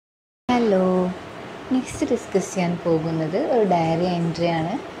Hello, next discuss ചെയ്യാൻ പോകുന്നത് ഒരു diary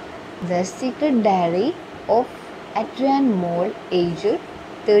എൻട്രിയാണ്. The secret diary of Adrian mall age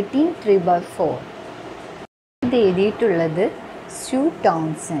 13/3/4. ഇത് എഴുതിയിട്ടുള്ളത് sue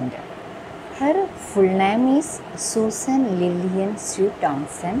Townsend. Her full name is Susan Lillian sue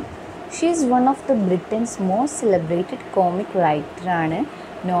Townsend. She is one of the Britain's most celebrated comic റൈറ്ററാണ്,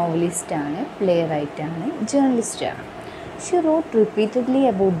 നോവലിസ്റ്റാണ്, play റൈറ്റാണ്, ജേർണലിസ്റ്റാണ്. She wrote repeatedly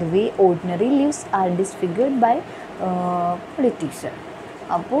about the way ordinary lives are disfigured by politics.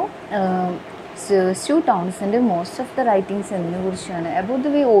 അപ്പോൾ sue ടൗൺസെൻ്റെ most of the writings എന്തിനെ കുറിച്ചാണ്? About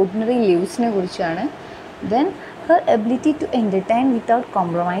the way ordinary ലിവ്സിനെ കുറിച്ചാണ്. Then her ability to entertain without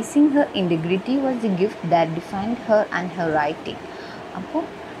compromising her integrity was the gift that defined her and her writing. അപ്പോൾ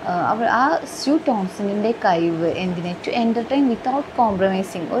ആ sue ടൗൺസെൻഡിൻ്റെ കഴിവ് എന്തിനെ? To entertain without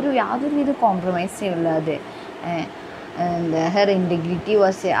compromising, യാതൊരുവിധ കോംപ്രമൈസും ഇല്ലാതെ. Her integrity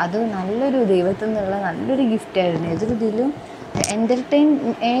was, അത് നല്ലൊരു ദൈവത്തിൽ നിന്നുള്ള നല്ലൊരു ഗിഫ്റ്റായിരുന്നു. ഏതൊരു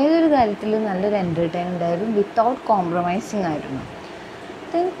ഏതൊരു കാര്യത്തിലും നല്ലൊരു എൻ്റർടൈൻമെൻ്റ് ആയിരുന്നു, വിത്തൗട്ട് കോംപ്രമൈസിങ് ആയിരുന്നു.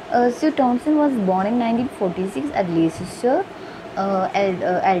 Then sue Townsend was born in 1946 at ലീസെസ്റ്റർ,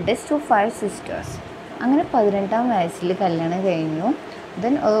 eldest of 5 sisters. അങ്ങനെ 18-ാം വയസ്സിൽ കല്യാണം കഴിഞ്ഞു.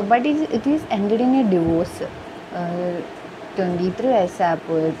 Then but it is ended in A divorce. 23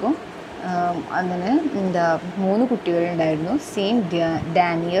 വയസ്സായപ്പോഴേക്കും അങ്ങനെ 3 കുട്ടികളുണ്ടായിരുന്നു.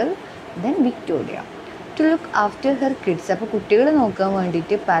 Daniel, then Victoria. To look after her kids, അപ്പോൾ കുട്ടികളെ നോക്കാൻ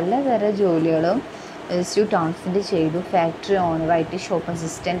വേണ്ടിയിട്ട് പലതരം ജോലികളും സ്യൂ ടൗൺസെൻഡ് ചെയ്തു. Factory ഓണറായിട്ട്, shop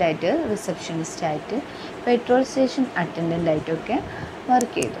അസിസ്റ്റൻ്റായിട്ട്, റിസപ്ഷനിസ്റ്റായിട്ട്, petrol station അറ്റൻഡൻ്റായിട്ടൊക്കെ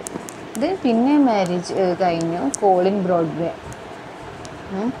work ചെയ്തു. പിന്നെ മാരേജ് കഴിഞ്ഞു. കോളിൻ ബ്രോഡ്വേ,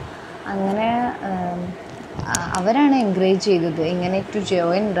 അങ്ങനെ അവരാണ് എൻകറേജ് ചെയ്തത് ഇങ്ങനെ to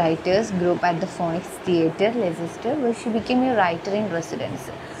join writers group at the phonics theatre, ലെസെസ്റ്റർ, were Xi become A writer in residence.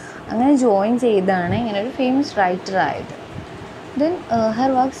 അങ്ങനെ ജോയിൻ ചെയ്താണ് ഇങ്ങനെ ഒരു ഫേമസ് റൈറ്റർ ആയത്. Then her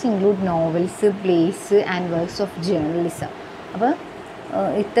works include novels, place and works of journalism. അപ്പോൾ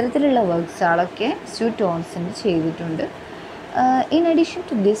ഇത്തരത്തിലുള്ള വർക്ക്സുകളൊക്കെ സ്യൂ ടൗൺസെൻഡ് ചെയ്തിട്ടുണ്ട്. In addition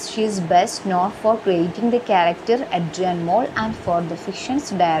to this, she is best known for creating the character Adrian Mole and for the fiction's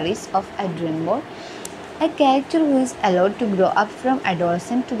diaries of Adrian Mole, a character who is allowed to grow up from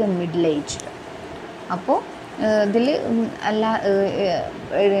adolescent to the middle-aged. അപ്പോൾ ഇതിൽ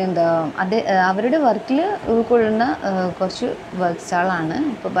അവരുടെ വർക്കിൽ ഉൾക്കൊള്ളുന്ന കുറച്ച് വർക്ക്സുകളാണ്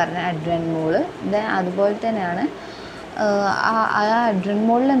ഇപ്പോൾ പറഞ്ഞ Adrian മോള്. അതുപോലെ തന്നെയാണ് ആ അഡ്രിയൻ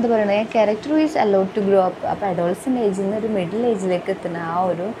മോളിൽ എന്താ പറയുന്നത്, character is allowed to grow up. അപ്പോൾ അഡോളസൻ്റ് ഏജിൽ നിന്ന് ഒരു മിഡിൽ ഏജിലേക്ക് എത്തുന്ന ആ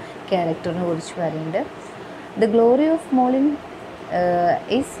ഒരു ക്യാരക്ടറിനെ കുറിച്ച് പറയുന്നുണ്ട്. The glory of മോളിൻ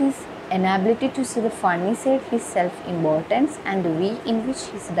is his inability to see the funny side, his self-importance, and the way in which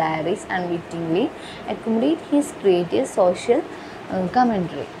his diaries unwittingly accommodate his creative social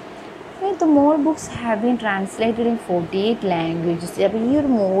commentary. The more books have been translated in 48 languages. അപ്പോൾ ഈ ഒരു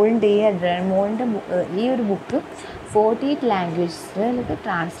മോളിൻ്റെ, ഈ ഒരു book 48 ലാംഗ്വേജസിലൊക്കെ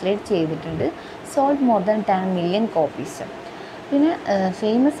translate ചെയ്തിട്ടുണ്ട്. Sold more than 10 million copies. പിന്നെ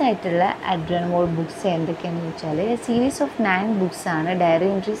famous ആയിട്ടുള്ള Adrian മോൾ books എന്തൊക്കെയാണെന്ന് വെച്ചാൽ series of 9 ബുക്സാണ്. Diary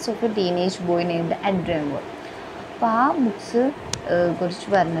entries of A teenage boy named Adrian മോൾ. അപ്പോൾ ആ ബുക്സ് കുറിച്ച്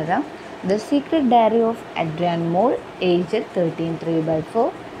പറഞ്ഞുതരാം. The secret diary of Adrian mall age 13/3/4.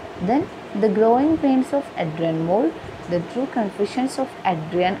 Then the growing pains of Adrian mall, the true confessions of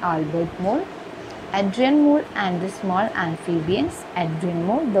Adrian Albert mall, Adrian Mole and the Small Amphibians, Adrian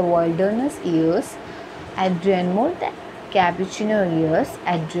Mole, The Wilderness Years, Adrian Mole, The Cappuccino Years,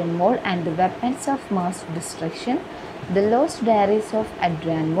 Adrian Mole and the Weapons of Mass Destruction, The Lost Diaries of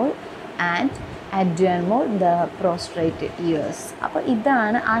Adrian Mole, and Adrian Mole, The Prostrate Years. അപ്പോൾ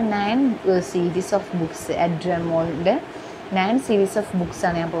ഇതാണ് ആ 9 series of books. Adrian മോളിൻ്റെ 9 series of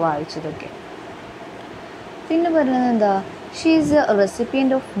ബുക്സാണ് ഞാൻ ഇപ്പോൾ വായിച്ചതൊക്കെ. പിന്നെ പറയുന്നത് എന്താ, she is A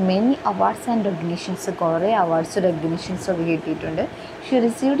recipient of many awards and റെക്കഗ്നിഷൻസ്. കുറേ awards റെക്കഗ്നിഷൻസൊക്കെ കിട്ടിയിട്ടുണ്ട്. She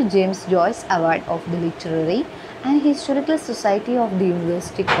received James Joyce award of the literary and historical society of the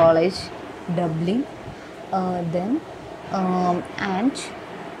university college Dublin, then and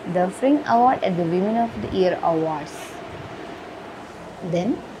the ഫ്രിങ് award at the women of the year awards. Then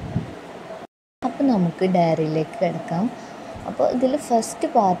അപ്പോൾ നമുക്ക് ഡയറിയിലേക്ക് കിടക്കാം. അപ്പോൾ ഇതിൽ first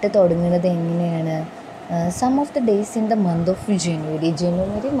part തുടങ്ങുന്നത് എങ്ങനെയാണ്? Some of the days in the month of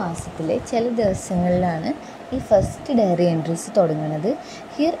ജനുവരി മാസത്തിലെ ചില ദിവസങ്ങളിലാണ് ഈ ഫസ്റ്റ് ഡയറി എൻട്രീസ് തുടങ്ങുന്നത്.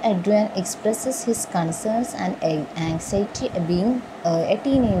 Here Adrian expresses his concerns and anxiety being A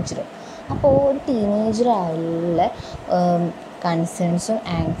teenager. അപ്പോൾ ഒരു ടീനേജറായുള്ള കൺസേൺസും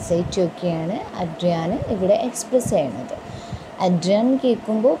ആങ്സൈറ്റിയും ഒക്കെയാണ് അഡ്രിയാൻ ഇവിടെ എക്സ്പ്രസ് ചെയ്യുന്നത്. അഡ്രിയാൻ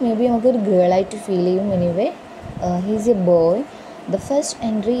കേൾക്കുമ്പോൾ മേ ബി നമുക്കൊരു ഗേളായിട്ട് ഫീൽ ചെയ്യും. Anyway he's A boy The first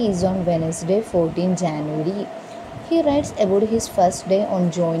entry is on Wednesday, 14 January. He writes about his first day on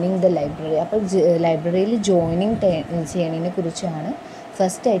joining the library. അപ്പോൾ ലൈബ്രറിയിൽ ജോയിനിങ് ചെയ്യണതിനെ കുറിച്ചാണ്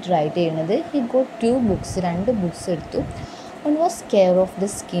ഫസ്റ്റ് ആയിട്ട് റൈറ്റ് ചെയ്യുന്നത്. ഹി ഗോട്ട് 2 books, 2 ബുക്സ് എടുത്തു. One was care of the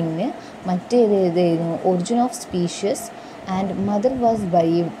skin, മറ്റേതായിരുന്നു origin of species, and mother was by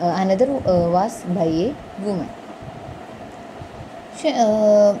another was by A woman.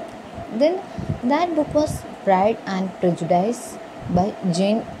 Then that book was Pride and Prejudice by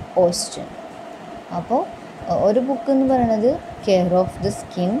Jane Austen. അപ്പോൾ ഒരു book എന്ന് പറയുന്നത് care of the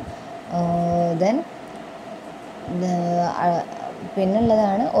skin, then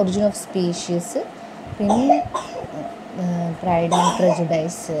പിന്നുള്ളതാണ് origin of species, പിന്നെ pride and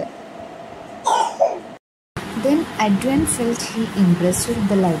prejudice. Then Adrian felt he impressed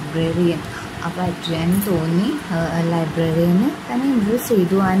the librarian. അപ്പോൾ Adrian തോന്നി ലൈബ്രറിയന് തന്നെ Impress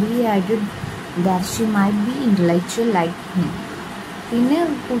ചെയ്തു. And he added that she might be intellectual like him. പിന്നെ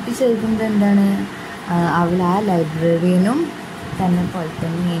കൂട്ടിച്ചേർക്കുന്നത് എന്താണ്, അവൾ ആ ലൈബ്രറിയനും തന്നെ പോലെ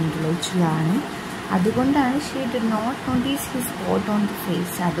തന്നെ ഇൻ്റലക്ച്വലാണ്. അതുകൊണ്ടാണ് she did not notice his spot on the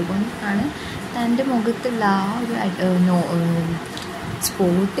face. അതുകൊണ്ടാണ് തൻ്റെ മുഖത്തുള്ള ആ ഒരു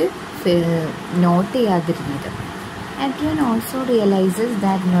spot not ചെയ്യാതിരുന്നത്. Adrian also realizes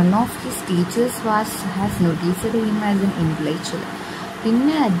that none of his teachers has noticed him as an intellectual.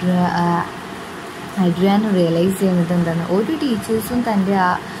 പിന്നെ അഡ്രിയാൻ റിയലൈസ് ചെയ്യുന്നത് എന്താണ്, ഒരു ടീച്ചേഴ്സും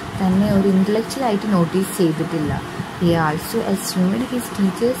തന്നെ ഒരു ഇൻ്റലക്ച്വലായിട്ട് നോട്ടീസ് ചെയ്തിട്ടില്ല. He also assumed his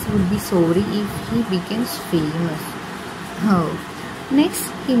teachers would be sorry if he becomes famous. Next,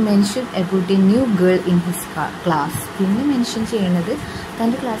 he mentioned about a new girl in his class. പിന്നെ mention ചെയ്യുന്നത്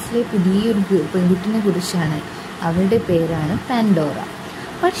തൻ്റെ ക്ലാസ്സിലെ പുതിയൊരു പെൺകുട്ടിനെ കുറിച്ചാണ്. അവളുടെ പേരാണ് Pandora.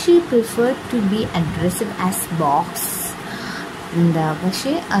 But she preferred to B addressed as box.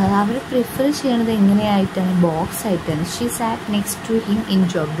 പക്ഷേ അവർ prefer ചെയ്യണത് എങ്ങനെയായിട്ടാണ്, ബോക്സ് ആയിട്ടാണ്. She SAT next to him in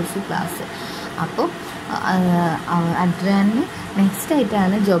geography class. അപ്പോൾ അഡ്രിയാന് നെക്സ്റ്റ്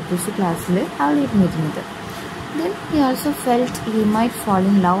ആയിട്ടാണ് ജോഗ്രഫി ക്ലാസ്സിൽ അവൾ ഇരുന്നിരുന്നത്. Then he also felt he might fall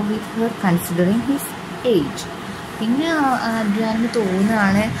in love with her considering his age. പിന്നെ അഡ്രിയാന്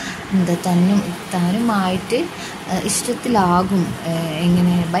തോന്നുകയാണ് താനുമായിട്ട് ഇഷ്ടത്തിലാകും.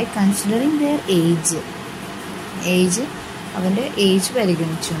 എങ്ങനെ, ബൈ കൺസിഡറിങ് ദെയർ ഏജ് അവൻ്റെ ഏജ്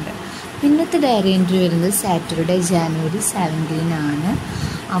പരിഗണിച്ചുകൊണ്ട്. പിന്നത്തെ ഡയറി എൻട്രി വരുന്നത് സാറ്റർഡേ ജാനുവരി 17 ആണ്.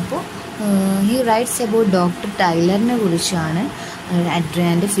 അപ്പോൾ ഹി റൈറ്റ്സ് അബൌട്ട് ഡോക്ടർ ടൈലറിനെ കുറിച്ചാണ്.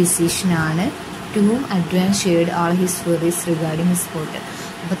 അഡ്രിയാൻ്റെ ഫിസിഷ്യനാണ്. To whom Adrian shared all his worries regarding his spot.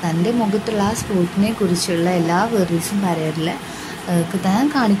 അപ്പോൾ തൻ്റെ മുഖത്തുള്ള ആ സ്പോട്ടിനെ കുറിച്ചുള്ള എല്ലാ വെറീസും പറയാറില്ല താൻ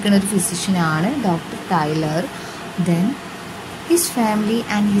കാണിക്കുന്ന ഒരു ഫിസിഷ്യനാണ് doctor Taylor. Then his family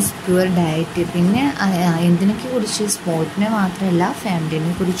and his pure diet. പിന്നെ എന്തിനൊക്കെ കുറിച്ച്, സ്പോട്ടിനെ മാത്രമല്ല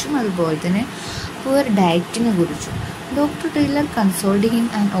ഫാമിലിനെ കുറിച്ചും അതുപോലെ തന്നെ പുവർ ഡയറ്റിനെ കുറിച്ചും. Doctor Taylor consoled him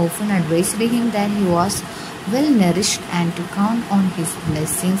and often advised him that he was well nourished and to count on his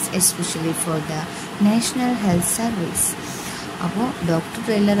blessings especially for the National Health Service. അപ്പോൾ doctor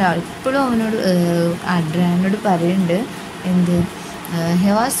Taylor ഇപ്പോഴും അവനോട് അഡ്രിയാനോട് പറയുന്നുണ്ട് എന്ത്, ഹി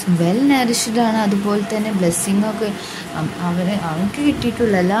വാസ് വെൽ നറിഷ്ഡ് ആണ്, അതുപോലെ തന്നെ ബ്ലെസ്സിങ്ങൊക്കെ അവനക്ക്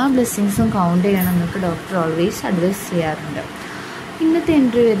കിട്ടിയിട്ടുള്ള എല്ലാ ബ്ലെസ്സിങ്സും കൗണ്ട് ചെയ്യണം എന്നൊക്കെ ഡോക്ടർ ഓൾവേസ് അഡ്വൈസ് ചെയ്യാറുണ്ട്. ഇന്നത്തെ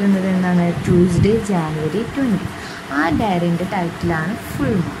എൻട്രി വരുന്നത് എന്താണ്, ട്യൂസ്ഡേ ജാനുവരി 20. ആ ഡയറിൻ്റെ ടൈറ്റിലാണ്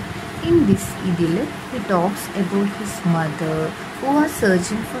ഫുൾ മൂൺ. In this ഇതിൽ he talks about his mother who was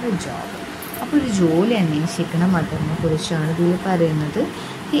searching for a job. അപ്പോൾ ഒരു ജോലി അന്വേഷിക്കുന്ന മദറിനെ കുറിച്ചാണ് ഇതിൽ പറയുന്നത്.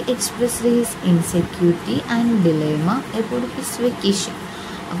 He expressed his insecurity and dilemma about his vacation.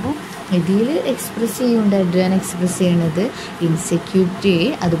 അപ്പോൾ ഇതിൽ എക്സ്പ്രസ് ചെയ്യുന്നുണ്ട്, അഡ്രിയാൻ എക്സ്പ്രസ് ചെയ്യണത് ഇൻസെക്യൂരിറ്റി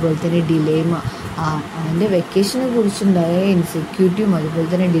അതുപോലെ തന്നെ ഡിലേമ. അവൻ്റെ വെക്കേഷനെ കുറിച്ചുണ്ടായ ഇൻസെക്യൂരിറ്റിയും അതുപോലെ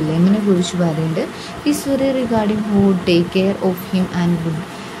തന്നെ ഡിലേമിനെ കുറിച്ച് പറയുന്നുണ്ട്. His very regarding who take care of him and would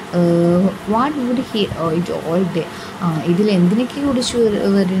what would he it all day. ഇതിൽ എന്തിനൊക്കെ കുറിച്ച്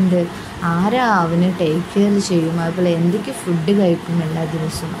വരുന്നുണ്ട്, ആരാ അവന് ടേക്ക് കെയർ ചെയ്യും, അതുപോലെ എന്തൊക്കെ ഫുഡ് കഴിക്കും എല്ലാ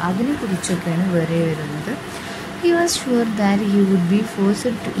ദിവസവും, അതിനെക്കുറിച്ചൊക്കെയാണ് വേറെ വരുന്നത്. He was sure that he would be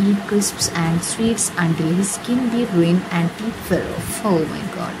forced to eat crisps and sweets until his skin be ruined and teeth fell off. Oh my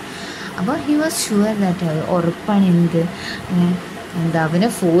God. അപ്പോൾ he was sure that ഉറപ്പാണ് അവനെ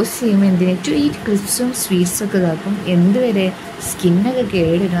ഫോഴ്സ് ചെയ്യുമ്പോൾ എന്തിനെ ടു ഈറ്റ് ക്രിസ്പ്സും സ്വീറ്റ്സൊക്കെ ഇതാക്കും, എന്തുവരെ സ്കിന്നൊക്കെ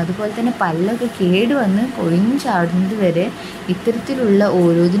കേടുവരും, അതുപോലെ തന്നെ പല്ലൊക്കെ കേട് വന്ന് കൊഴിഞ്ഞു ചാടുന്നത് വരെ ഇത്തരത്തിലുള്ള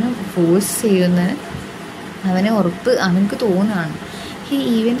ഓരോന്നിനും ഫോഴ്സ് ചെയ്യുന്ന അവനക്ക് തോന്നുകയാണ്. He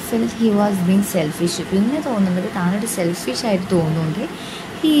even felt he was being selfish. പിന്നെ തോന്നുന്നത് താനൊരു സെൽഫിഷ് ആയിട്ട് തോന്നുന്നുണ്ട്.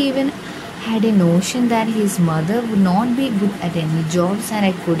 He even had a notion that his mother would not be good at any jobs and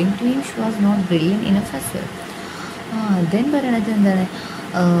according to him she was not brilliant enough as well. Then പറയണത് എന്താണ്,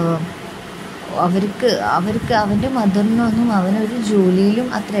 അവൻ്റെ മദറിനൊന്നും അവനൊരു ജോലിയിലും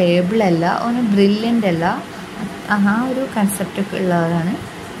അത്ര ഏബിളല്ല, അവന് ബ്രില്യൻ്റ് അല്ല, ആ ഒരു കൺസെപ്റ്റൊക്കെ ഉള്ളവരാണ്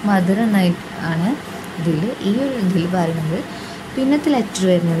മദർ എന്നാണ് ഈ ഒരു ഇതിൽ പറയുന്നത്. പിന്നത്തെ ലെറ്റർ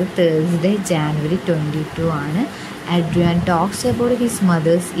വരുന്നത് തേഴ്സ്ഡേ January 22 ആണ്. Adrian talks about his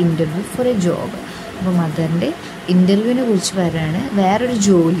mothers interview four A job. അപ്പോൾ മദറിൻ്റെ ഇൻ്റർവ്യൂവിനെ കുറിച്ച് പറയുകയാണ്, വേറൊരു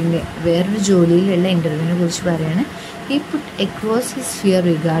ജോലിയിലുള്ള ഇൻ്റർവ്യൂവിനെ കുറിച്ച് പറയുകയാണ്. He put across his fear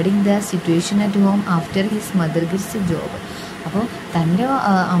regarding the situation at home after his mother gets a job. അപ്പോൾ തൻ്റെ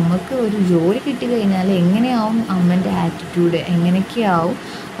അമ്മക്ക് ഒരു ജോലി കിട്ടിക്കഴിഞ്ഞാൽ എങ്ങനെയാവും അമ്മൻ്റെ ആറ്റിറ്റ്യൂഡ്, എങ്ങനെയൊക്കെയാവും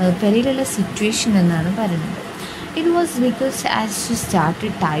പെരയിലുള്ള സിറ്റുവേഷൻ എന്നാണ് പറയുന്നത്. It was because as she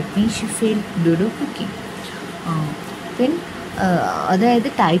started typing she failed to do cooking. അതായത്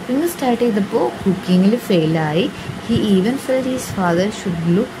ടൈപ്പിംഗ് സ്റ്റാർട്ട് ചെയ്തപ്പോൾ കുക്കിങ്ങിൽ ഫെയിലായി. He even felt his father should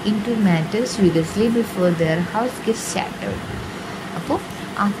look into matters seriously before their house gets shattered. അപ്പോൾ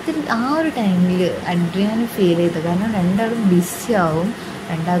ആ ഒരു ടൈമിൽ അഡ്രിയാന് fail ചെയ്തത്, കാരണം രണ്ടാളും ബിസി ആവും,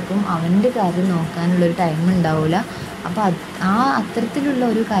 രണ്ടാൾക്കും അവൻ്റെ കാര്യം നോക്കാനുള്ളൊരു ടൈം ഉണ്ടാവില്ല. അപ്പോൾ അത്തരത്തിലുള്ള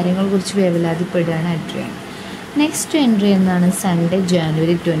ഒരു കാര്യങ്ങളെക്കുറിച്ച് വേവലാതിപ്പെടുകയാണ് അഡ്രിയാൻ. നെക്സ്റ്റ് എൻട്രി എന്നാണ് സൺഡേ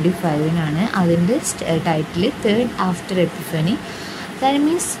January 25 അതിൻ്റെ title third after Epiphany, that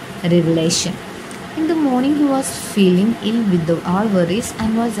means revelation. In the morning he was feeling ill with all worries and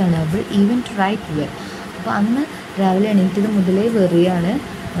was unable even to write well. അപ്പോൾ അന്ന് രാവിലെ എണീറ്റത് മുതലേ വെറിയാണ്,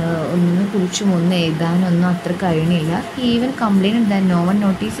 ഒന്നിനെ കുറിച്ചും ഒന്നും എഴുതാനൊന്നും അത്ര കഴിയണില്ല. He even complained that no one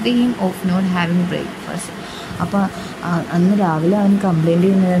noticed him of not having breakfast. അപ്പോൾ അന്ന് രാവിലെ അവൻ കംപ്ലൈൻറ്റ്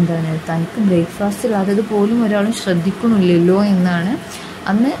ചെയ്യുന്നത് എന്താണ്, തനിക്ക് ബ്രേക്ക്ഫാസ്റ്റ് ഇല്ലാത്തത് പോലും ഒരാളും ശ്രദ്ധിക്കണില്ലല്ലോ എന്നാണ്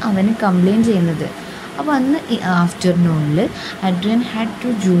അന്ന് അവന് കംപ്ലൈൻറ്റ് ചെയ്യുന്നത്. അപ്പോൾ അന്ന് ഈ ആഫ്റ്റർനൂണിൽ Adrian had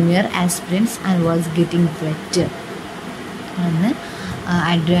 2 junior aspirants and was getting better. അന്ന്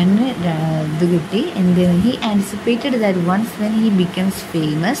അഡ്രിയന് ഇത് കിട്ടി. He anticipated that once when he becomes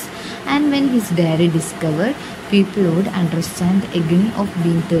famous and when his daddy discovered people would understand the agony of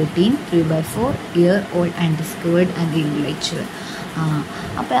being 13, 3/4-year-old undiscovered and intellectual.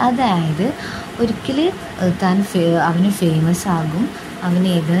 അപ്പോൾ അതായത് ഒരിക്കൽ അവന് famous ആകും, അവന്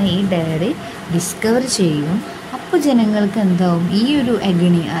എഴുതുന്ന ഈ ഡയറി ഡിസ്കവർ ചെയ്യും. അപ്പോൾ ജനങ്ങൾക്ക് എന്താവും, ഈ ഒരു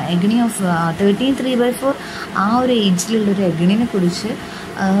എഗണി ഓഫ് 13, 3/4 ആ ഒരു ഏജിലുള്ളൊരു എഗണിനെ കുറിച്ച്,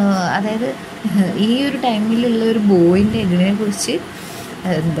 അതായത് ഈ ഒരു ടൈമിലുള്ള ഒരു ബോയിൻ്റെ എഗണിനെ കുറിച്ച്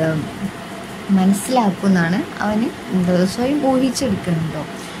മനസ്സിലാക്കുമെന്നാണ് അവന് സ്വയം ഊഹിച്ചെടുക്കുന്നുണ്ടോ.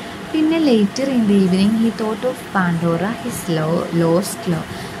 പിന്നെ later in the evening he thought of Pandora his lost love.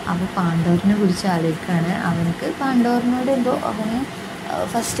 അപ്പോൾ പാൻഡോറിനെ കുറിച്ച് ആലോചിക്കുകയാണ്. അവനക്ക് പാൻഡോറിനോട് എന്തോ അവന്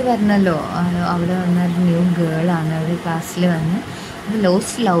ഫസ്റ്റ് പറഞ്ഞല്ലോ, അവിടെ വന്ന ഒരു ന്യൂ ഗേളാണ് അവർ ക്ലാസ്സിൽ വന്ന്, അത്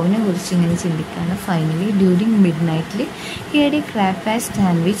ലോസ്റ്റ് ലവിനെ കുറിച്ച് ഇങ്ങനെ ചിന്തിക്കുകയാണ്. ഫൈനലി ഡ്യൂറിങ് മിഡ് നൈറ്റിൽ he had A crab as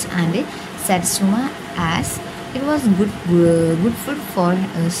sandwich and സറ്റ്സുമ as it was good food for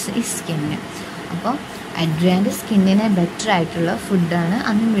his skin. അപ്പോൾ അഡ്രിയാൻ്റെ സ്കിന്നിന് ബെറ്റർ ആയിട്ടുള്ള ഫുഡാണ്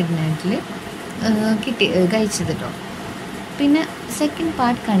അന്ന് മിഡ് നൈറ്റിൽ കഴിച്ചത് കേട്ടോ. പിന്നെ second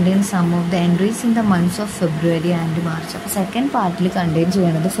part contain some of the entries in the months of February and March. അപ്പോൾ സെക്കൻഡ് പാർട്ടിൽ കണ്ടെയ്ൻ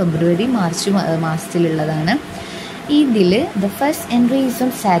ചെയ്യണത് ഫെബ്രുവരി മാർച്ച് മാസത്തിലുള്ളതാണ്. ഇതിൽ the first entry is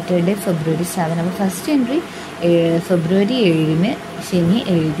on Saturday February 7. അപ്പോൾ ഫസ്റ്റ് എൻട്രി February 7 ശനി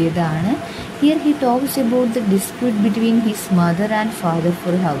എഴുതിയതാണ്. Here he talks about the dispute between his mother and father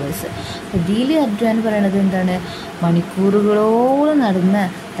for hours. ഇതിൽ Adrian പറയണത് എന്താണ്, മണിക്കൂറുകളോളം നടന്ന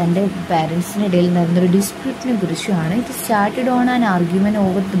തൻ്റെ പാരൻസിൻ്റെ ഇടയിൽ നടന്നൊരു ഡിസ്പ്യൂട്ടിനെ കുറിച്ചാണ്. It started on an argument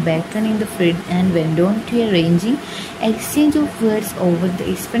over the bacon in the fridge and went on to A ranging exchange of words over the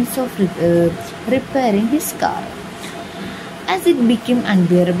expense of repairing his car. As it became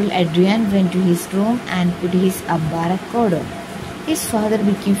unbearable, Adrian went to his room and put his Abba record on. His father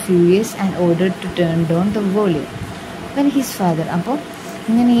became furious and ordered to turn down the volume. When his father, അപ്പോൾ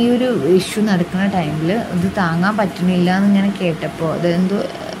ഇങ്ങനെ ഈ ഒരു issue നടക്കുന്ന ടൈമിൽ ഇത് താങ്ങാൻ പറ്റുന്നില്ല എന്നിങ്ങനെ കേട്ടപ്പോൾ, അതെന്തോ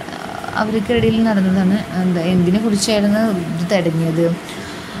അവർക്കിടയിൽ നടന്നതാണ്. എന്തിനെ കുറിച്ചായിരുന്നു ഇത് തടഞ്ഞത്,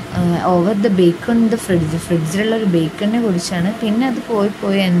 over the bacon in the ഫ്രിഡ്ജിലുള്ള ഒരു ബേക്കണിനെ കുറിച്ചാണ്. പിന്നെ അത്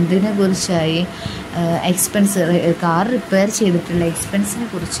പോയി എന്തിനെ കുറിച്ചായി, എക്സ്പെൻസ്, കാർ റിപ്പയർ ചെയ്തിട്ടുള്ള എക്സ്പെൻസിനെ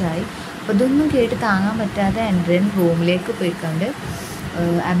കുറിച്ചായി. അപ്പോൾ ഇതൊന്നും കേട്ട് താങ്ങാൻ പറ്റാതെ അഡ്രിയൻ റൂമിലേക്ക് പോയിക്കൊണ്ട്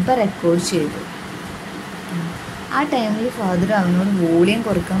അബ്ബ റെക്കോർഡ് ചെയ്തു. ആ ടൈമിൽ ഫാദർ അവനോട് വോളിയം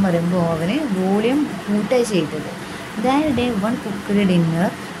കുറക്കാൻ പറയുമ്പോൾ അവന് വോളിയം കൂട്ടുകയാണ് ചെയ്തത്. That day one cooked dinner.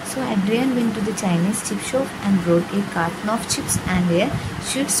 So Adrian went to the Chinese chip shop and brought a carton of chips and a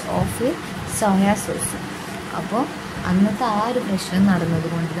sheets of soya sauce. അപ്പോൾ അന്നത്തെ ആ ഒരു പ്രശ്നം നടന്നത്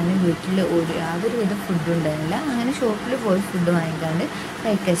കൊണ്ട് തന്നെ വീട്ടിൽ യാതൊരു വിധ ഫുഡും ഉണ്ടായിരുന്നില്ല. അങ്ങനെ ഷോപ്പിൽ പോയി ഫുഡ് വാങ്ങിക്കാണ്ട്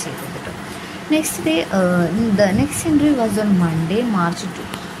കഴിക്കുക ചെയ്തത് കേട്ടോ. Next day the next entry was on Monday, March 2.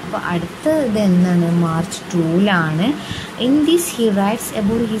 അപ്പോൾ അടുത്ത ഇതെന്താണ് March 2-ലാണ്. In this he rights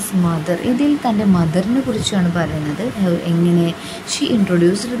about his mother. ഇതിൽ തൻ്റെ മദറിനെ കുറിച്ചാണ് പറയുന്നത്. എങ്ങനെ she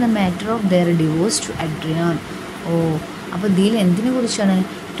introduced the matter of their divorce to Adrian. അപ്പോൾ ഇതിൽ എന്തിനെ കുറിച്ചാണ്?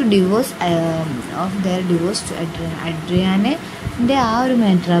 To divorce of their divorce to അഡ്രിയാൻ്റെ ആ ഒരു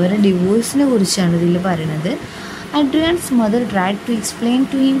മാറ്റർ, അവരുടെ ഡിവോഴ്സിനെ കുറിച്ചാണ് ഇതിൽ പറയുന്നത്. Adrian's mother tried to explain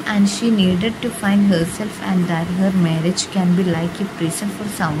to him and she needed to find herself and that her marriage can be like a prison for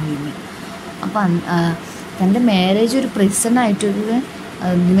some women. അപ്പം തൻ്റെ marriage ഒരു പ്രിസണായിട്ടൊരു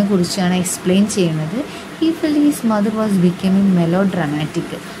ഇതിനെ കുറിച്ചാണ് എക്സ്പ്ലെയിൻ ചെയ്യുന്നത്. He felt his mother was becoming mellow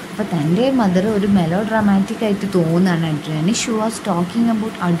dramatic. അപ്പോൾ തൻ്റെ mother ഒരു mellow dramatic ആയിട്ട് തോന്നുകയാണ് അഡ്രിയാന്. She was talking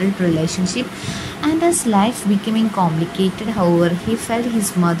about adult relationship and as life becoming complicated. However he felt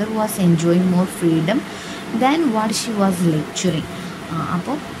his mother was enjoying more freedom than what she was lecturing.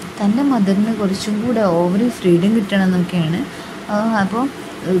 അപ്പോൾ തൻ്റെ മദറിന് കുറച്ചും കൂടെ over freedom കിട്ടണം എന്നൊക്കെയാണ്. അപ്പോൾ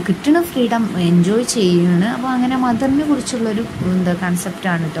കിട്ടുന്ന ഫ്രീഡം എൻജോയ് ചെയ്യുകയാണ്. അപ്പോൾ അങ്ങനെ മദറിനെ കുറിച്ചുള്ളൊരു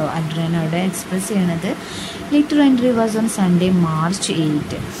കൺസെപ്റ്റാണ് കേട്ടോ അഡ്രിയാൻ അവിടെ എക്സ്പ്രസ് ചെയ്യണത്. Litre entry was on Sunday March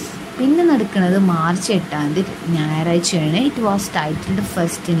 8. പിന്നെ നടക്കുന്നത് March 8 ഞായറാഴ്ചയാണ്. It was titled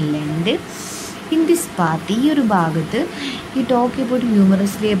first in lent. In this part, ഈ ഒരു ഭാഗത്ത് ഈ talk about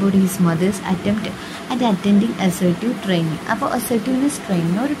humorously about his mothers attempt at attending assertive training. അപ്പോൾ അസർട്ടീവ്നെസ്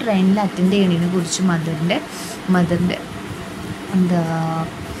ട്രെയിനിങ്, ഒരു ട്രെയിനിൽ അറ്റൻഡ് ചെയ്യുന്നതിനെ കുറിച്ച് മദറിൻ്റെ എന്താ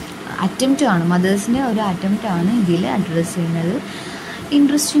അറ്റംപ്റ്റാണ്, മദേഴ്സിൻ്റെ ഒരു അറ്റംപ്റ്റാണ് ഇതിൽ അഡ്രസ്സ് ചെയ്യുന്നത്.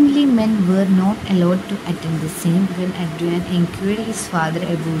 Interestingly men were not allowed to attend the same. When Adrian inquired his father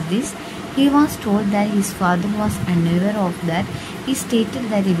about this, he was told that his father was unaware of that. He stated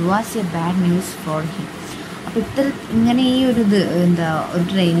that it was a bad news for him. അപ്പോൾ ഇങ്ങനെ ഈ ഒരു ഒരു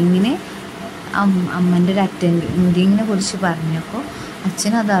ട്രെയിനിങ്ങിന് അമ്മൻ്റെ ഒരു അറ്റൻഡിങ്ങിനെ കുറിച്ച് പറഞ്ഞപ്പോൾ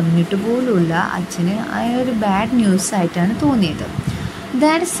അച്ഛൻ അത് അറിഞ്ഞിട്ട് പോലുമില്ല. അച്ഛന് ആ ഒരു ബാഡ് ന്യൂസ് ആയിട്ടാണ് തോന്നിയത്.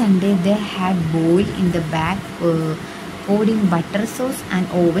 That Sunday they had boil in the back pouring butter sauce and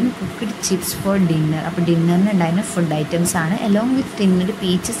oven cooked chips for dinner. അപ്പോൾ ഡിന്നറിന് ഉണ്ടായിരുന്ന ഫുഡ് ഐറ്റംസ് ആണ് along with ടിന്നഡ്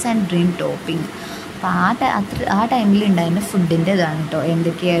peaches and dream topping. അപ്പോൾ ആ ടൈമിൽ ഉണ്ടായിരുന്ന ഫുഡിൻ്റെ ഇതാണ് കേട്ടോ,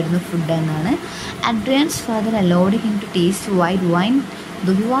 എന്തൊക്കെയായിരുന്നു ഫുഡ് എന്നാണ്. അഡ്രിയാൻസ് father allowed him to taste white wine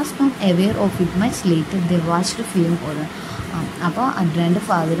though he was not aware of it. Much later they watched a film or അപ്പോൾ അഡ്രിയാൻ്റെ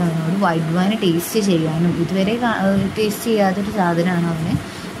ഫാദർ അവനോട് വൈറ്റ് വൈൻ ടേസ്റ്റ് ചെയ്യാനും, ഇതുവരെ ടേസ്റ്റ് ചെയ്യാത്തൊരു സാധനമാണ് അവന്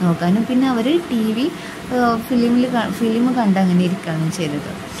നോക്കാനും, പിന്നെ അവർ ഫിലിം കണ്ട് അങ്ങനെ ഇരിക്കുകയാണ് ചെയ്തത്.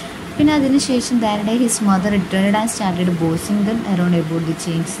 പിന്നെ അതിനുശേഷം that day his mother returned and started bossing them around about the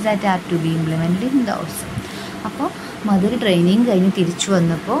changes that are to be implemented in the house. അപ്പോൾ മദർ ട്രെയിനിങ് കഴിഞ്ഞ് തിരിച്ചു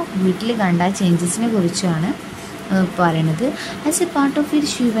വന്നപ്പോൾ വീട്ടിൽ കണ്ട ചേഞ്ചസിനെ കുറിച്ചാണ് പറയണത്. As A part of it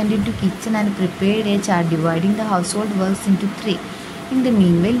she went in to kitchen and prepared A chart dividing the house hold works in to 3. In the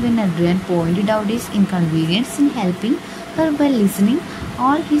meanwhile, when Adrian pointed out his inconvenience in helping her by listening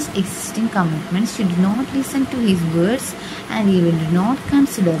all his existing commitments, she did not listen to his words and even did not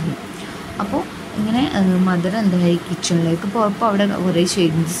consider him. അപ്പോൾ ഇങ്ങനെ mother എന്തായി കിച്ചണിലേക്ക് പോയപ്പോൾ അവിടെ കുറേ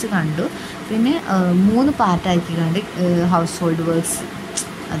changes കണ്ടു. പിന്നെ 3 പാർട്ടാക്കി കണ്ട് ഹൗസ് ഹോൾഡ് വർക്ക്സ്,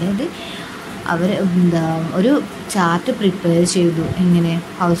 അതായത് അവർ ഒരു ചാർട്ട് പ്രിപ്പയർ ചെയ്തു ഇങ്ങനെ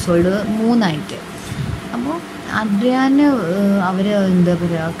ഹൗസ് ഹോൾഡ് 3ആയിട്ട്. അപ്പോൾ അഡ്രിയാന് അവർ എന്താ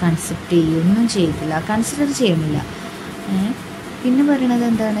പറയുക കൺസെപ്റ്റ് ചെയ്യുകയൊന്നും ചെയ്തില്ല, കൺസിഡർ ചെയ്യുന്നില്ല. പിന്നെ പറയണത്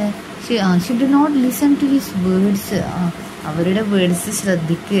എന്താണ്, Xi do not listen to his words. അവരുടെ വേർഡ്സ്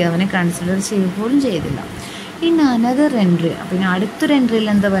ശ്രദ്ധിക്കുക, അവനെ കൺസിഡർ ചെയ്യുകയും ചെയ്തില്ല. ഇൻ അനദർ എൻട്രി, പിന്നെ അടുത്തൊരു എൻട്രിയിൽ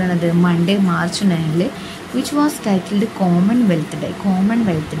എന്താ പറയണത്, Monday March 9 which was titled Commonwealth day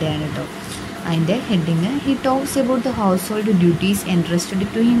ആണ് കേട്ടോ അതിൻ്റെ heading. He talks about the house hold duties entrusted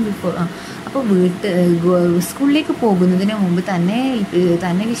to him before. അപ്പോൾ സ്കൂളിലേക്ക് പോകുന്നതിന് മുമ്പ് തന്നെ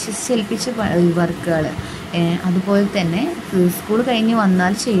വിശ്വസിച്ചേൽപ്പിച്ച വർക്കുകൾ, അതുപോലെ തന്നെ സ്കൂൾ കഴിഞ്ഞ്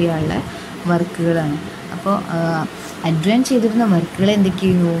വന്നാൽ ചെയ്യാനുള്ള വർക്കുകളാണ്. അപ്പോൾ അഡ്രിയാൻ ചെയ്തിരുന്ന വർക്കുകൾ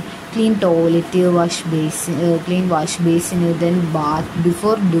എന്തൊക്കെയായിരുന്നു? Clean toilet, clean wash basin, then Baat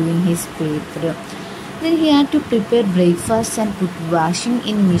before doing his paper. Then he had to prepare breakfast and put washing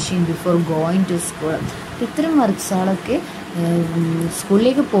in machine before going to school. ഇത്തരം വർക്ക്സുകളൊക്കെ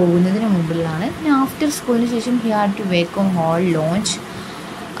സ്കൂളിലേക്ക് പോകുന്നതിന് മുമ്പിലാണ്. പിന്നെ ആഫ്റ്റർ സ്കൂളിന് ശേഷം he had to wake up whole lunch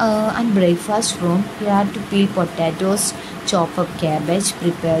and breakfast room. He had to peel potatoes, chop up cabbage,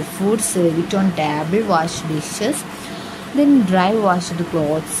 prepare food, serve it on table, wash dishes, then dry wash the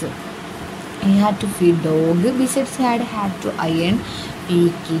clothes. He had to feed dog. Besides, he had to iron, peel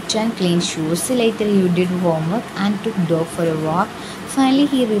kitchen, clean shoes. Later he did homework and took dog for a walk. Finally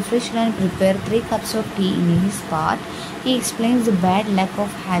he refreshed and prepared 3 cups of tea in his part. He explains the bad luck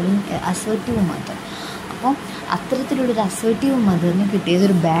of having an assertive mother. അപ്പോൾ അത്തരത്തിലുള്ളൊരു assertive മദറിന്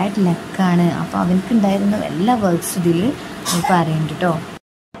കിട്ടിയതൊരു bad ലക്കാണ്. അപ്പോൾ അവനക്കുണ്ടായിരുന്ന എല്ലാ works ഇതിൽ പറയുന്നുണ്ട് കേട്ടോ.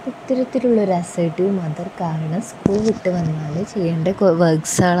 ഇത്തരത്തിലുള്ളൊരു assertive mother കാരണം school വിട്ട് വന്നാൽ ചെയ്യേണ്ട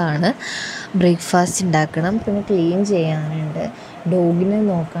വർക്ക്സുകളാണ് ബ്രേക്ക്ഫാസ്റ്റ് ഉണ്ടാക്കണം, പിന്നെ ക്ലീൻ ചെയ്യാനുണ്ട്, ഡോഗിനെ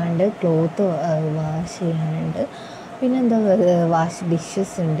നോക്കാണ്ട് ക്ലോത്ത് വാഷ് ചെയ്യാനുണ്ട്, പിന്നെ എന്താ വാഷ്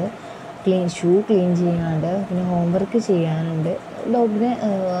ഡിഷസ് ഉണ്ട്, ഷൂ ക്ലീൻ ചെയ്യാനുണ്ട്, പിന്നെ ഹോംവർക്ക് ചെയ്യാനുണ്ട്, ഡോഗിനെ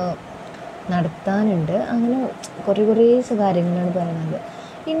നടത്താനുണ്ട്. അങ്ങനെ കുറേ കാര്യങ്ങളാണ് പറയുന്നത്.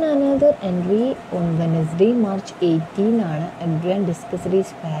 In another entry on Wednesday, March 18 ആണ് Adrian discussed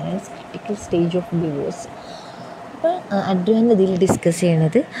his parents critical stage of divorce. അപ്പോൾ അഡ്രിയാൻ ഇതിൽ ഡിസ്കസ്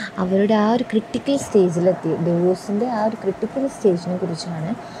ചെയ്യണത് അവരുടെ ആ ഒരു ക്രിട്ടിക്കൽ സ്റ്റേജിലെത്തി ഡിവോഴ്സിൻ്റെ ആ ഒരു ക്രിട്ടിക്കൽ സ്റ്റേജിനെ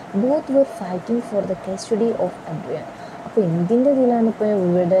കുറിച്ചാണ്. Both were fighting for the custody of Adrian. അപ്പോൾ എന്തിൻ്റെ ഇതിലാണ് ഇപ്പോൾ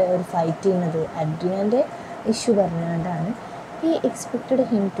ഇവിടെ ഒരു ഫൈറ്റ് ചെയ്യുന്നത്? അഡ്രിയാൻ്റെ ഇഷ്യൂ പറഞ്ഞുകൊണ്ടാണ്. He expected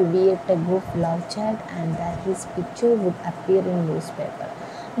him to be a tug of love child and that his picture would appear in newspaper.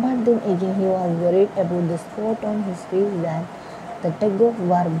 But then again he was worried about the spot on his face that the tug of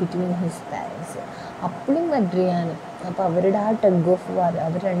war between his parents. അപ്പോഴും അഡ്രിയാനും അപ്പോൾ അവരുടെ ആ tug of വാർ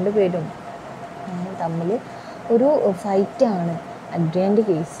അവർ രണ്ടുപേരും തമ്മിൽ ഒരു ഫൈറ്റാണ് അഡ്രിയാൻ്റെ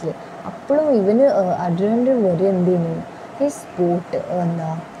കേസിൽ. അപ്പോഴും ഇവന് അഡ്രിയാൻ്റെ വെറി എന്തിനു ഹിസ്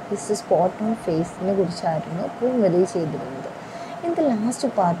സ്പോട്ട് ഓൺ ഫേസിനെ കുറിച്ചായിരുന്നു അപ്പോഴും വെറി ചെയ്തിരുന്നത്. In the last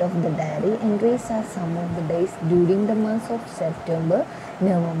part of the diary, entries are some of the days during the months of September,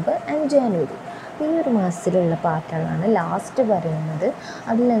 November and January. ഈ ഒരു മാസത്തിലുള്ള പാട്ടുകളാണ് ലാസ്റ്റ് പറയുന്നത്.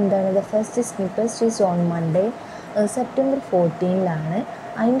 അതിലെന്താണ് the first സ്നിപ്പസ്റ്റ് is on Monday September 14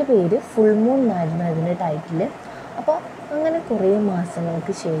 അതിൻ്റെ പേര് ഫുൾ മൂൺ എന്നായിരുന്നു അതിൻ്റെ ടൈറ്റിൽ. അപ്പോൾ അങ്ങനെ കുറേ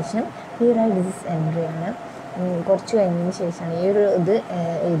മാസങ്ങൾക്ക് ശേഷം ഈ ദിസ് എൻട്രിയാണ് കുറച്ച് കഴിഞ്ഞതിന് ശേഷമാണ് ഈ ഒരു ഇത്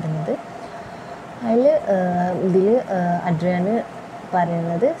എഴുതുന്നത്. ഇതിൽ അഡ്രിയാന്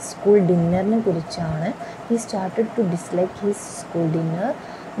പറയുന്നത് സ്കൂൾ ഡിന്നറിനെ കുറിച്ചാണ്. He started to dislike his school dinner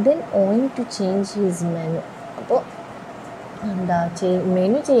then owing to change his menu. അപ്പോൾ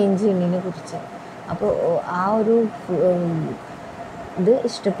മെനു ചേഞ്ച് ചെയ്യുന്നതിനെ കുറിച്ച്. അപ്പോൾ ആ ഒരു ഇത്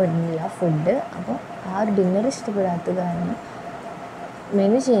ഇഷ്ടപ്പെടുന്നില്ല ഫുഡ്. അപ്പോൾ ആ ഒരു ഡിന്നർ ഇഷ്ടപ്പെടാത്ത കാരണം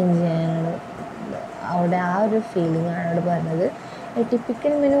മെനു ചേഞ്ച് ചെയ്യാനാണ് അവിടെ ആ ഒരു ഫീലിംഗാണ് അവിടെ പറഞ്ഞത്. A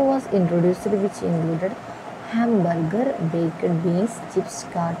typical menu was introduced which included hamburger, baked beans, chips,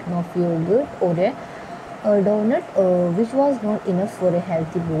 carton of yogurt or a donut which was not enough for a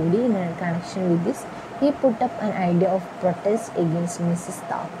healthy body. In connection with this, he put up an idea of protest against Mrs.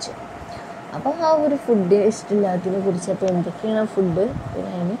 Thatcher. അപ്പോൾ ആ ഒരു food ഇഷ്ടമില്ലാത്തതിനെ കുറിച്ച് അപ്പോൾ എന്തൊക്കെയാണ് food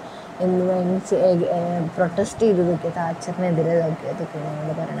അതിന് protest ചെയ്തതൊക്കെ താച്ചറിനെതിരെ ഇതൊക്കെയാണ്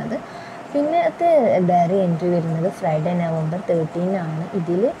നമ്മൾ പറയണത്. പിന്നത്തെ ഡയറി എൻട്രി വരുന്നത് ഫ്രൈഡേ നവംബർ 13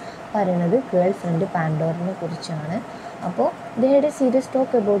 ഇതിൽ പറയുന്നത് ഗേൾ ഫ്രണ്ട് പാൻഡോറിനെ കുറിച്ചാണ്. അപ്പോൾ they had A serious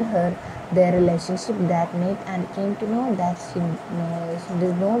talk about their relationship that night and came to know that she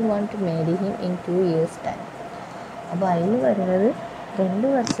does not want to marry him in 2 years' time. അപ്പോൾ അതിൽ പറയുന്നത്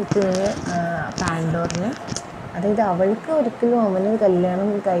 2 വർഷത്തിന് പാൻഡോറിന്, അതായത് അവൾക്ക് ഒരിക്കലും അവന് കല്യാണം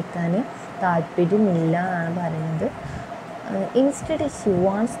കഴിക്കാൻ താല്പര്യമില്ല എന്നാണ് പറയുന്നത്. Instead she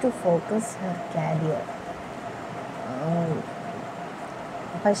wants to focus her career.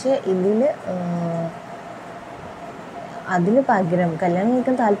 പക്ഷേ അതിന് പകരം കല്യാണം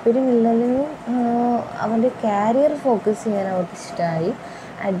കഴിക്കാൻ താല്പര്യമില്ലെങ്കിലും അവൻ്റെ കാരിയർ ഫോക്കസ് ചെയ്യാൻ അവർക്ക് ഇഷ്ടമായി.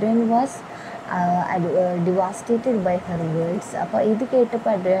 Adrian was ഡിവാസ്റ്റേറ്റഡ് by her words. അപ്പോൾ ഇത്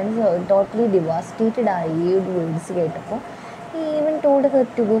കേട്ടപ്പോൾ അഡ്രിയാൻ ടോട്ടലി ഡിവാസ്റ്റേറ്റഡ് ആയി ഈ ഒരു വേർഡ്സ് കേട്ടപ്പോൾ. He even told her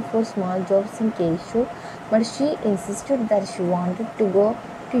to go for small jobs in cake shop, but she insisted that she wanted to go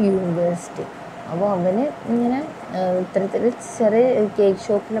to university. അപ്പോൾ അവന് ഇങ്ങനെ ഇത്തരത്തിൽ ചെറിയ കേക്ക്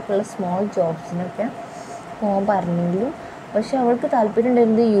ഷോപ്പിലൊക്കെ ഉള്ള സ്മോൾ ജോബ്സിനൊക്കെ പോകാൻ പറഞ്ഞെങ്കിലും പക്ഷെ അവൾക്ക് താല്പര്യം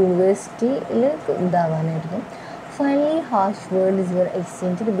ഉണ്ടായിരുന്നത് യൂണിവേഴ്സിറ്റിയിൽ ഇതാവാനായിരുന്നു. Finally harsh words were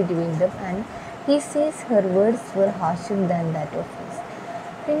exchanged between them and he says her words were harsher than that of his.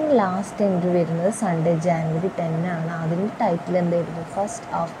 പിന്നെ ലാസ്റ്റ് എൻട്രി വരുന്നത് സൺഡേ ജാനുവരി 10 അതിൻ്റെ ടൈറ്റിൽ എന്തായിരുന്നു ഫസ്റ്റ്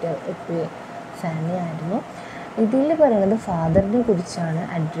ആഫ്റ്റർ എപ്പിഫാനി ആയിരുന്നു. ഇതിൽ പറയുന്നത് ഫാദറിനെ കുറിച്ചാണ്.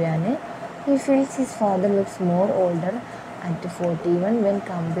 അഡ്രിയാന് he feels his father looks more older at 41 when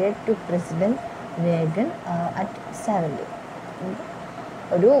compared to President Reagan at 70.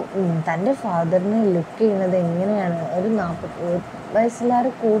 ഒരു തൻ്റെ ഫാദറിനെ ലുക്ക് ചെയ്യുന്നത് എങ്ങനെയാണ്, ഒരു 40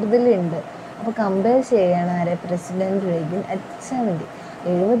 വയസ്സിലേറെ കൂടുതലുണ്ട്. അപ്പോൾ കമ്പയർ ചെയ്യാണ് ആരെ, പ്രസിഡൻറ്റ് റേഗൻ അറ്റ് 70.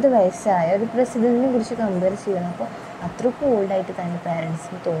 70 വയസ്സായ ഒരു പ്രസിഡൻറ്റിനെ കുറിച്ച് കമ്പയർ ചെയ്യണം. അപ്പോൾ അത്രയ്ക്കും ഓൾഡായിട്ട് തൻ്റെ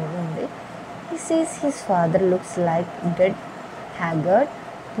പാരൻസിന് തോന്നുന്നുണ്ട്. He says his father looks like dead, haggard.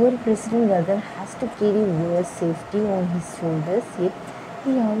 Poor President Reagan has to carry world safety on his shoulders, yet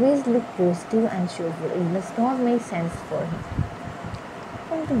he always looks positive and cheerful. It does not make sense for him.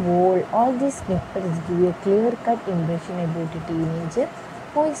 On the whole, all these snippets give a clear-cut impression about a teenager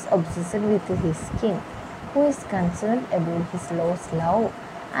who is obsessed with his skin, who is concerned about his lost love,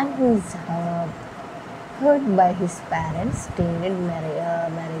 and who is hurt by his parents' tainted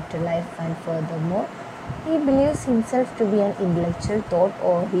marital life, and furthermore, he believes himself to be an intellectual thought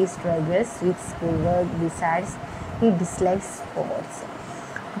or he struggles with schoolwork. Besides, he dislikes sports.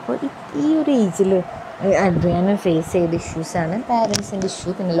 അപ്പോൾ ഈ ഒരു ഏജിൽ Adriana face ചെയ്ത ഇഷ്യൂസാണ് പാരൻസിൻ്റെ issue,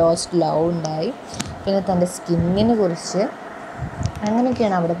 പിന്നെ lost love ഉണ്ടായി, പിന്നെ തൻ്റെ സ്കിന്നിനെ കുറിച്ച്,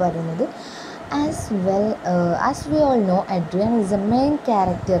 അങ്ങനെയൊക്കെയാണ് അവിടെ പറയുന്നത്. As we all know, Adrian is the main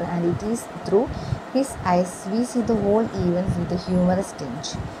character, and it is through his eyes we see the whole event with a humorous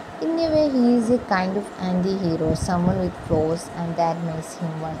tinge. In a way, he is a kind of anti-hero, someone with flaws, and that makes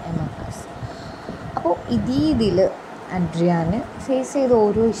him one among us. അപ്പോൾ ഇതിൽ അഡ്രിയാന് face ചെയ്ത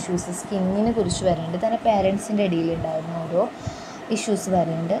ഓരോ issues, സ്കിന്നിനെ കുറിച്ച് പറയുന്നുണ്ട്, തന്നെ പേരൻസിൻ്റെ ഇടയിലുണ്ടായിരുന്ന ഓരോ issues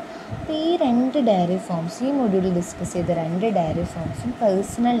പറയുന്നുണ്ട്. അപ്പോൾ ഈ 2 ഡയറി ഫോംസ്, ഈ മൊഡ്യൂളിൽ ഡിസ്കസ് ചെയ്ത 2 ഡയറി ഫോംസും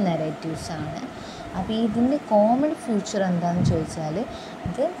പേഴ്സണൽ നെറേറ്റീവ്സാണ്. അപ്പോൾ ഇതിൻ്റെ കോമൺ ഫ്യൂച്ചർ എന്താണെന്ന് ചോദിച്ചാൽ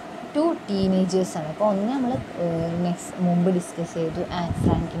ഇത് 2 ടീനേജേഴ്സാണ്. അപ്പോൾ ഒന്ന് നമ്മൾ മുമ്പ് ഡിസ്കസ് ചെയ്തു ആൻ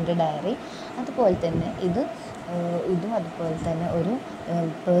ഫ്രാങ്കിൻ്റെ ഡയറി, അതുപോലെ തന്നെ ഇതും അതുപോലെ തന്നെ ഒരു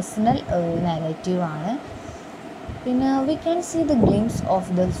പേഴ്സണൽ നെറേറ്റീവാണ്. പിന്നെ we can see the glimpse of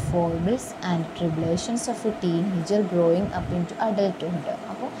the foibles and tribulations of a teenager growing up into adulthood.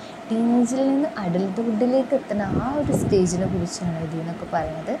 അപ്പോൾ ടീനേജിൽ നിന്ന് അഡൽട്ട്ഹുഡിലേക്ക് എത്തുന്ന ആ ഒരു സ്റ്റേജിനെ കുറിച്ചാണ് ഇതിനൊക്കെ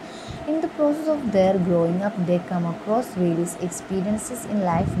പറയുന്നത്. In the process of their growing up, they come across various experiences in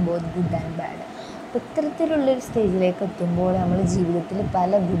life, both good and bad. അപ്പോൾ ഇത്തരത്തിലുള്ളൊരു സ്റ്റേജിലേക്ക് എത്തുമ്പോൾ നമ്മൾ ജീവിതത്തിൽ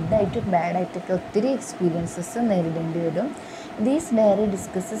പല ഗുഡായിട്ടും ബാഡായിട്ടൊക്കെ ഒത്തിരി എക്സ്പീരിയൻസസ് നേരിടേണ്ടി വരും. This diary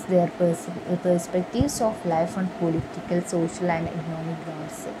discusses their perspectives of life on political, social and economic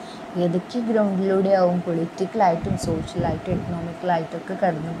grounds. ഏതൊക്കെ ഗ്രൗണ്ടിലൂടെയാവും പൊളിറ്റിക്കലായിട്ടും സോഷ്യലായിട്ടും എക്കണോമിക്കലായിട്ടൊക്കെ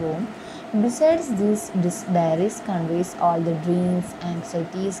കടന്നു പോകും. Besides this diaries conveys all the dreams,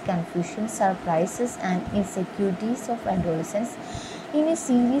 anxieties, confusions, surprises and insecurities of adolescence in a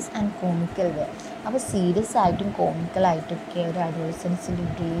serious and comical way. അപ്പോൾ serious ആയിട്ടും കോമിക്കലായിട്ടൊക്കെ ഒരു അഡോളസൻസിൻ്റെ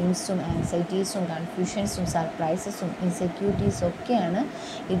ഡ്രീംസും ആൻസൈറ്റീസും കൺഫ്യൂഷൻസും സർപ്രൈസസും ഇൻസെക്യൂരിറ്റീസും ഒക്കെയാണ്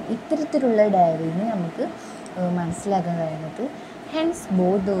ഇത്തരത്തിലുള്ള ഡയറിയിൽ നിന്ന് നമുക്ക് മനസ്സിലാക്കാൻ കഴിയുന്നത്. Hence,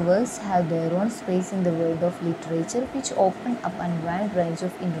 both the works have their own space in the world of literature, which open up a wide range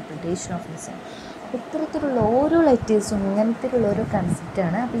of interpretation of lesson. ഇത്തരത്തിലുള്ള ഓരോ ലെറ്റേഴ്സും ഇങ്ങനത്തെയുള്ള ഓരോ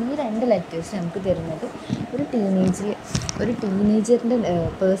കൺസെപ്റ്റാണ്. അപ്പോൾ ഈ 2 ലെറ്റേഴ്സ് നമുക്ക് തരുന്നത് ഒരു ടീനേജറിൻ്റെ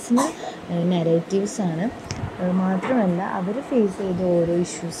പേഴ്സണൽ നെറേറ്റീവ്സാണ്. മാത്രമല്ല അവർ ഫേസ് ചെയ്ത ഓരോ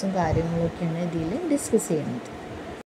ഇഷ്യൂസും കാര്യങ്ങളൊക്കെയാണ് ഇതിൽ ഡിസ്കസ് ചെയ്യുന്നത്.